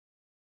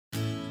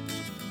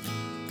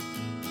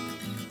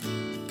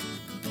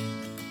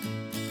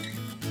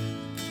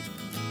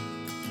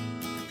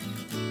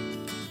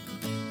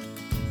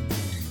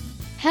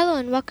Hello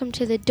and welcome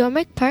to the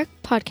Dormick Park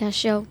podcast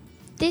show.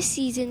 This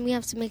season we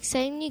have some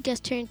exciting new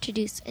guests to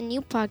introduce, a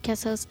new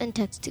podcast host and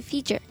text to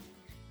feature.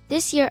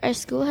 This year our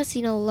school has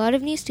seen a lot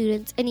of new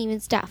students and even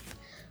staff.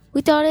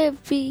 We thought it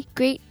would be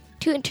great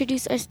to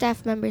introduce our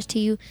staff members to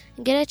you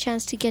and get a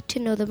chance to get to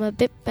know them a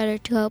bit better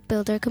to help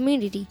build our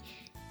community.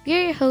 We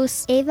are your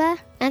hosts, Ava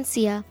and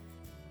Sia.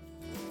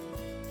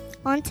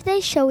 On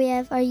today's show we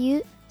have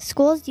our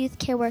school's youth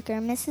care worker,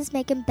 Mrs.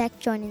 Megan Beck,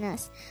 joining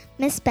us.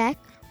 Miss Beck,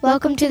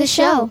 welcome to the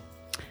show.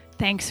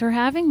 Thanks for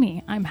having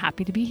me. I'm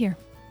happy to be here.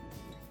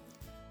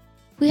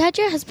 We had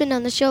your husband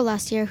on the show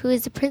last year, who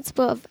is the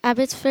principal of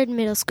Abbotsford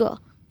Middle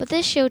School. But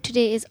this show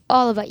today is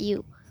all about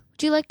you.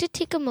 Would you like to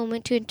take a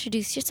moment to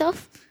introduce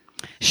yourself?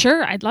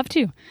 Sure, I'd love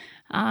to.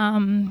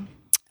 I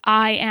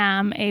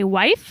am a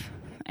wife,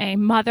 a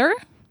mother,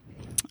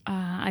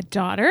 a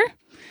daughter,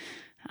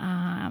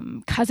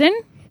 cousin,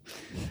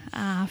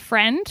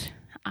 friend.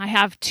 I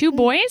have two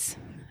boys.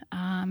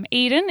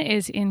 Aiden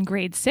is in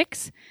grade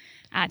 6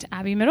 at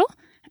Abbey Middle,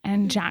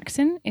 and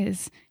Jackson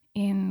is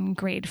in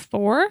grade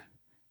 4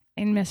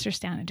 in Mr.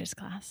 Stanage's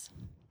class.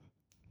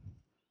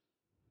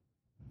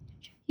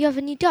 You have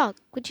a new dog.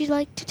 Would you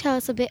like to tell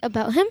us a bit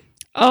about him?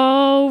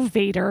 Oh,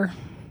 Vader.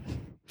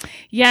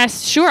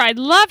 Yes, sure. I'd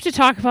love to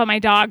talk about my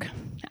dog.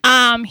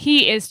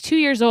 He is 2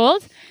 years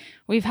old.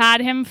 We've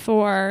had him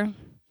for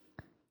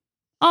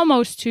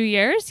almost 2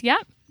 years.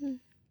 Yep.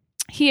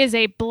 He is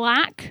a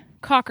black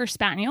Cocker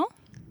Spaniel.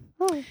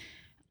 Oh.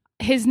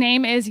 His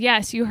name is,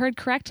 yes, you heard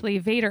correctly,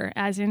 Vader,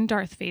 as in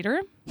Darth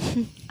Vader.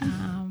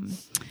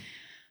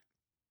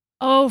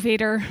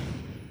 Vader.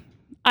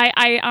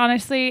 I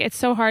honestly, it's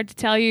so hard to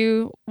tell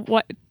you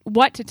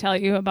what to tell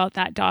you about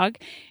that dog.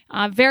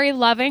 Very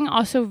loving,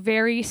 also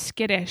very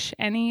skittish.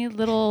 Any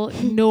little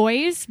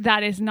noise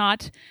that is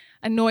not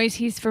a noise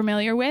he's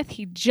familiar with,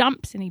 he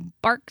jumps and he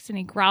barks and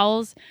he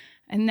growls.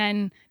 And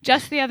then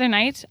just the other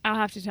night, I'll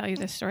have to tell you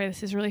this story.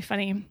 This is really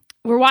funny.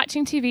 We're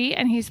watching TV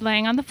and he's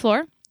laying on the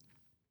floor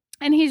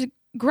and he's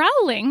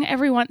growling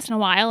every once in a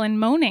while and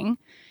moaning.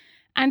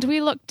 And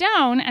we look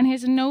down and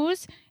his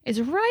nose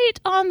is right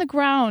on the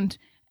ground.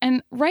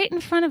 And right in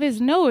front of his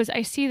nose,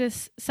 I see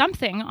this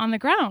something on the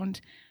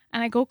ground.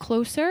 And I go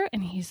closer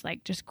and he's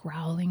like just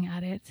growling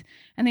at it.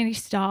 And then he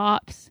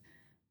stops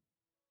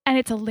and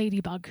it's a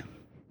ladybug.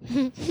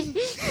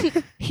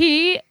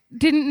 He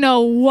didn't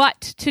know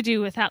what to do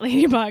with that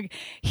ladybug.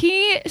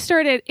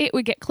 It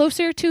would get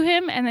closer to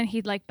him and then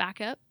he'd like back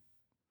up.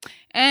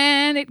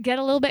 And it'd get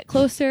a little bit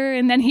closer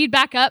and then he'd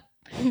back up.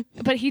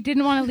 But he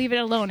didn't want to leave it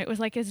alone. It was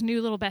like his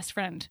new little best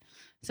friend.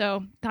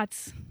 So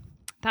that's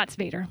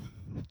Vader.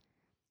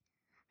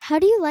 How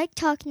do you like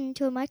talking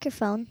into a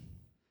microphone?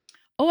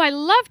 Oh, I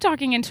love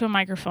talking into a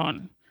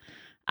microphone.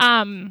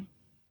 I've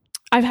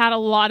had a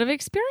lot of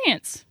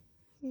experience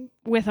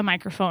with a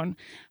microphone.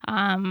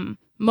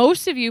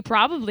 Most of you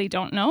probably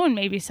don't know, and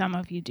maybe some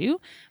of you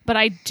do, but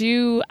I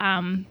do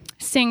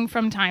sing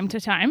from time to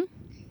time.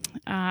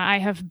 I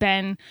have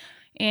been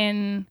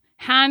in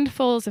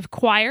handfuls of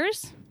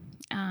choirs.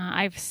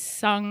 I've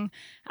sung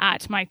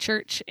at my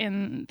church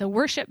in the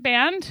worship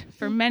band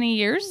for many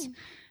years.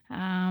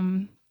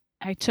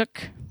 I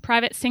took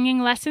private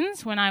singing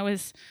lessons when I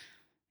was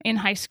in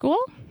high school.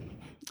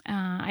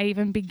 I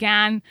even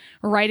began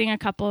writing a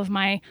couple of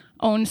my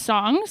own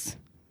songs,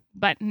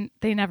 but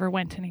they never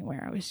went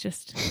anywhere. It was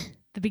just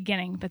the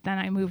beginning, but then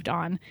I moved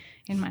on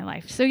in my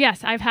life. So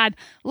yes, I've had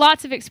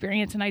lots of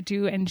experience and I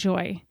do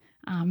enjoy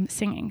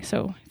singing.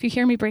 So if you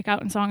hear me break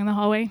out in song in the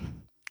hallway,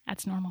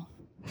 that's normal.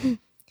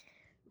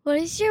 What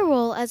is your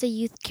role as a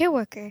youth care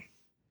worker?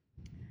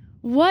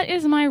 What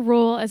is my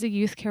role as a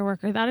youth care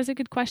worker? That is a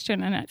good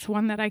question, and it's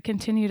one that I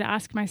continue to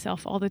ask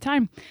myself all the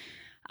time.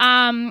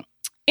 In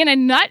a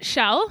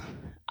nutshell,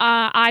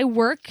 I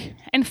work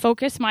and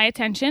focus my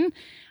attention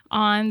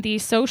on the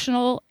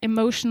social,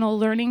 emotional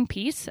learning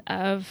piece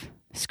of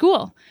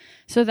school.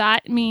 So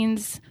that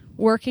means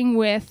working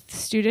with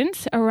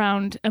students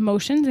around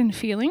emotions and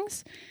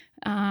feelings,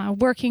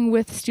 working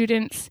with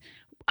students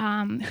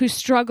who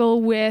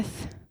struggle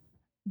with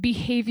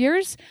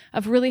behaviors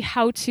of really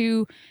how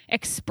to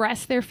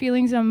express their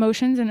feelings and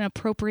emotions in an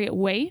appropriate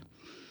way,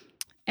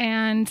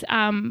 and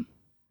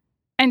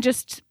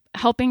just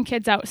helping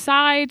kids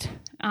outside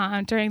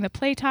during the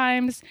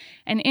playtimes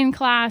and in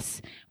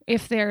class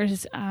if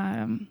there's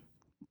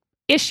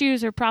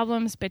issues or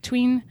problems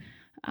between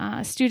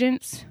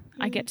students.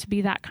 I get to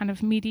be that kind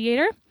of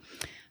mediator.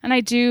 And I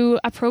do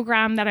a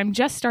program that I'm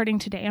just starting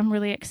today. I'm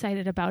really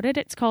excited about it.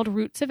 It's called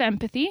Roots of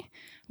Empathy,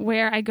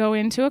 where I go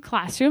into a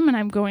classroom, and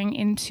I'm going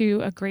into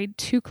a grade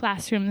 2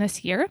 classroom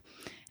this year.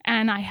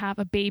 And I have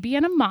a baby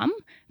and a mom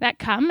that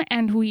come,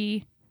 and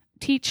we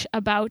teach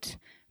about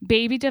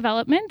baby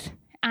development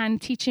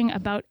and teaching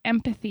about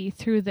empathy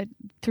through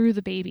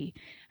the baby.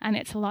 And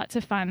it's lots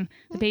of fun.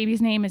 The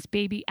baby's name is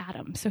Baby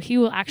Adam. So he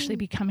will actually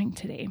be coming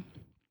today.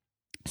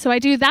 So I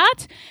do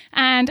that,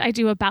 and I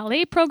do a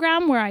ballet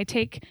program where I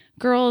take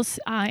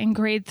girls in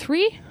grade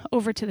 3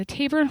 over to the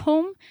Tabor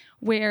home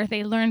where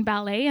they learn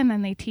ballet, and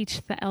then they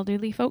teach the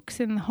elderly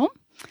folks in the home.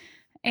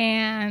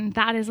 And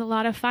that is a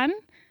lot of fun.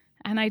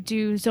 and I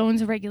do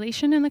zones of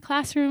regulation in the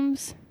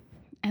classrooms,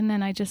 and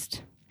then I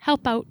just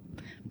help out,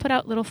 put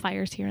out little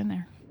fires here and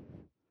there.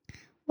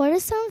 What are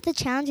some of the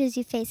challenges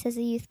you face as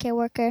a youth care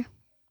worker?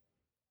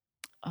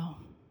 Oh,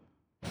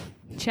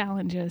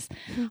 challenges.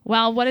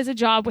 Well, what is a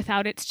job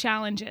without its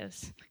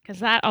challenges? Because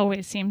that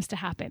always seems to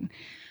happen.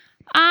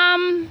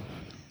 I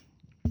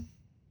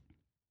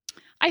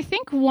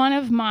think one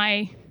of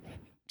my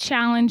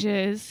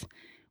challenges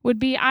would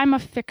be I'm a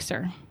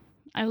fixer.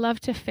 I love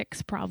to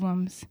fix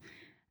problems.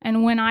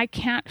 And when I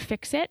can't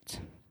fix it,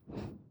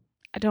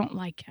 I don't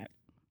like it.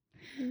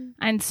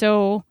 And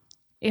so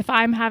if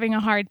I'm having a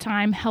hard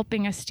time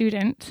helping a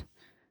student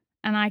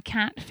and I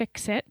can't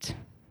fix it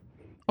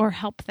or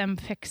help them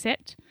fix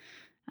it,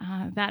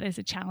 that is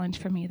a challenge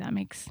for me. That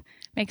makes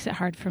it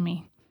hard for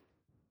me.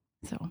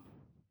 So,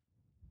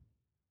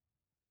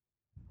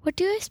 What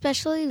do you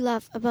especially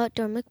love about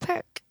Dormick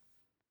Park?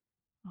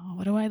 oh,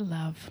 what do I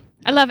love?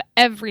 I love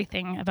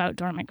everything about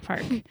Dormick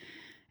Park.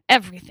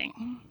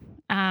 Everything.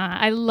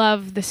 I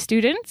love the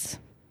students.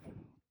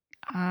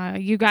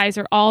 You guys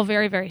are all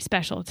very, very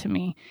special to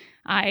me.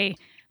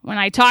 When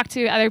I talk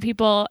to other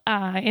people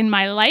in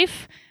my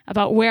life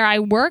about where I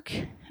work,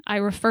 I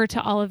refer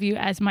to all of you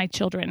as my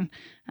children.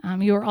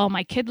 You are all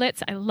my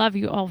kidlets. I love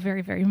you all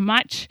very, very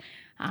much.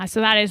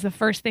 So that is the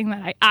first thing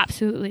that I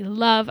absolutely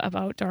love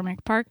about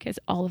Dormick Park is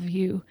all of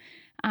you.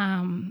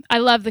 I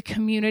love the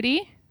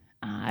community.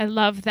 I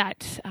love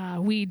that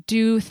we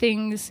do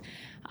things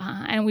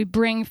and we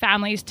bring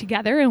families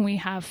together and we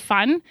have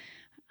fun.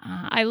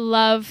 I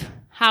love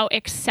how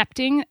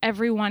accepting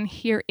everyone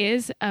here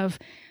is of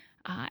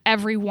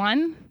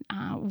everyone,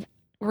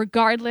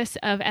 regardless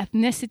of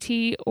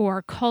ethnicity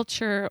or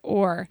culture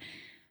or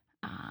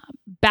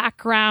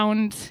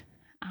background,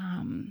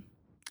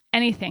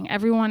 anything.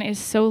 Everyone is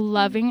so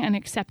loving and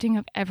accepting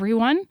of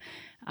everyone,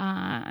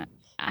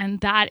 and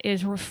that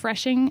is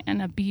refreshing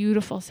and a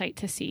beautiful sight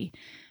to see.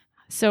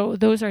 So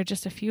those are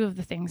just a few of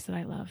the things that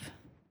I love.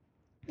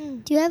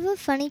 Do you have a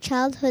funny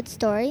childhood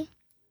story?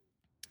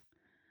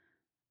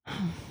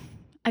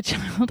 A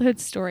childhood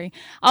story.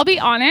 I'll be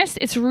honest,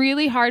 it's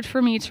really hard for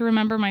me to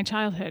remember my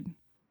childhood.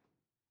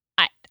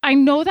 I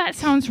know that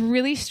sounds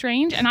really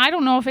strange, and I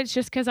don't know if it's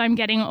just because I'm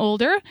getting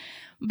older,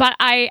 but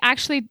I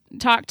actually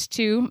talked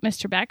to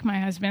Mr. Beck, my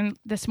husband,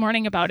 this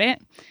morning about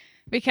it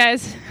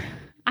because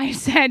I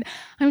said,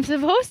 I'm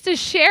supposed to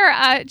share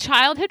a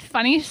childhood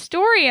funny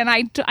story, and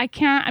I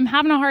can't, I'm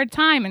having a hard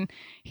time. And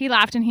he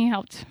laughed and he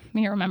helped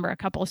me remember a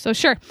couple. So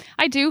sure,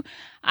 I do.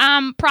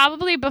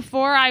 Probably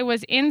before I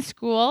was in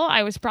school,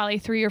 I was probably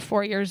 3 or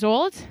 4 years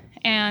old,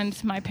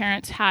 and my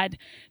parents had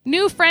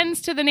new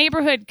friends to the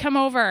neighborhood come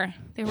over.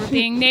 They were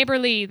being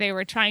neighborly. They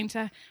were trying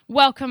to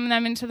welcome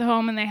them into the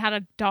home, and they had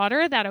a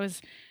daughter that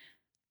was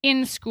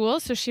in school,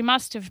 so she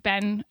must have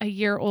been a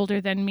year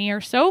older than me or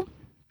so.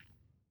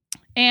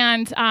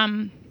 And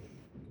I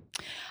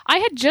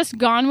had just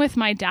gone with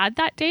my dad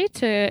that day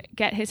to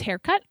get his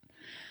haircut,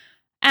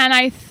 and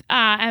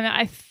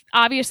I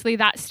obviously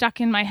that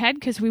stuck in my head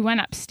because we went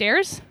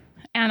upstairs,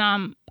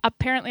 and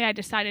apparently I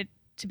decided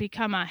to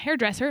become a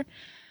hairdresser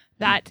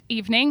that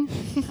evening,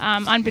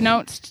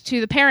 unbeknownst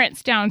to the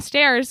parents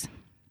downstairs.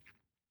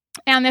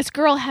 And this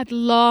girl had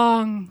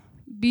long,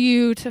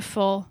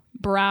 beautiful,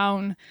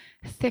 brown,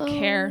 thick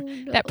hair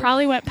that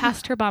probably went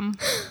past her bum.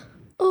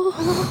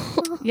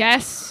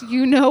 Yes,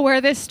 you know where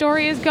this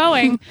story is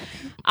going.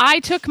 I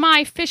took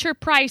my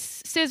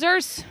Fisher-Price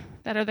scissors,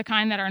 that are the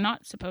kind that are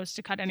not supposed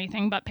to cut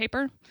anything but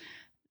paper.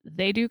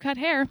 They do cut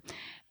hair.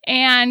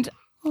 And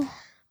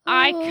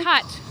I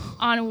cut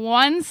on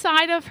one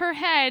side of her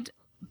head,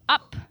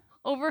 up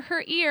over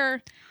her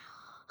ear,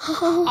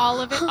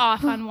 all of it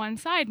off on one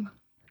side.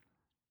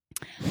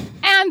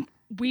 And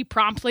we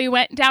promptly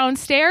went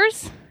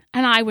downstairs,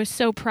 and I was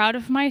so proud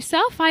of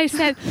myself. I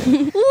said,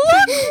 look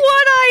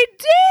what I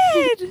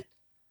did!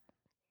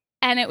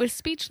 And it was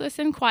speechless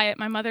and quiet,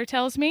 my mother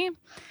tells me.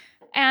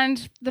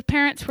 And the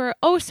parents were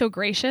oh so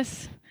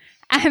gracious.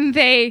 And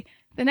the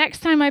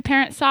next time my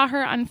parents saw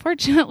her,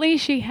 unfortunately,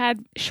 she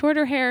had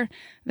shorter hair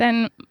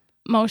than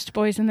most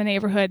boys in the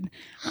neighborhood.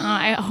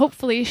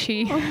 Hopefully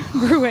she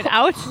grew it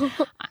out.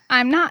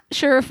 I'm not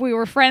sure if we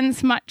were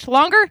friends much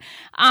longer.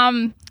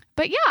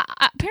 But yeah,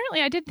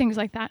 apparently I did things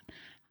like that.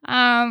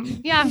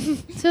 Yeah,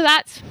 so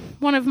that's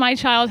one of my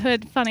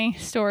childhood funny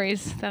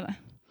stories that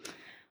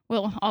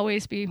will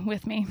always be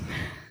with me.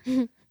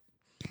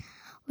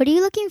 What are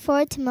you looking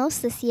forward to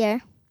most this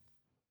year?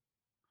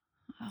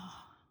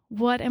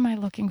 What am I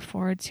looking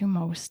forward to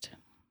most?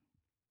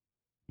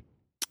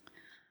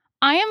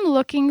 I am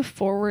looking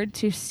forward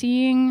to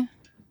seeing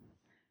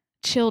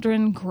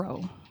children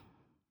grow.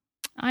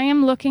 I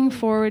am looking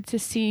forward to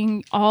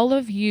seeing all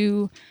of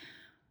you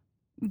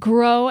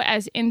grow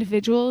as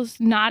individuals,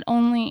 not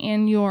only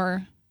in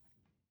your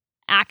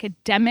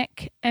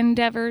academic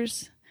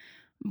endeavors,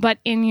 but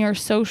in your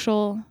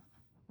social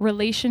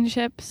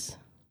relationships,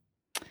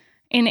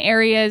 in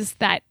areas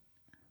that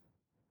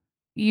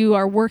you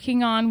are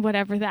working on,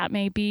 whatever that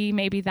may be.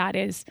 Maybe that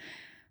is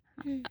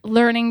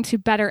learning to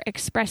better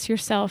express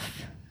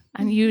yourself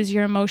and use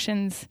your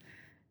emotions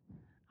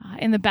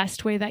in the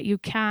best way that you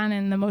can,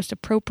 in the most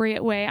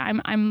appropriate way.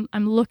 I'm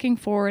looking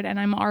forward, and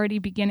I'm already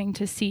beginning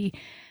to see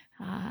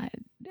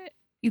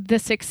the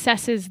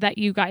successes that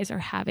you guys are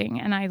having,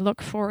 and I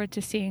look forward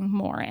to seeing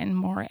more and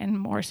more and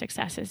more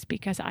successes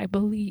because I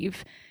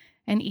believe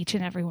in each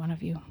and every one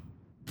of you.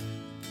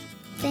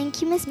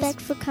 Thank you, Miss Beck,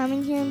 for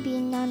coming here and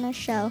being on our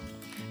show.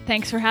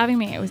 Thanks for having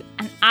me. It was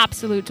an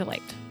absolute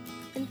delight.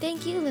 And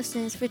thank you,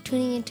 listeners, for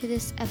tuning into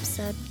this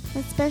episode.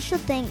 And special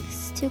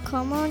thanks to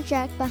Como and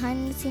Jack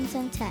behind the scenes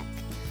on tech.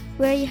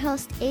 We're your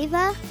host,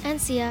 Ava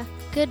and Sia.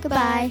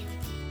 Goodbye. Goodbye.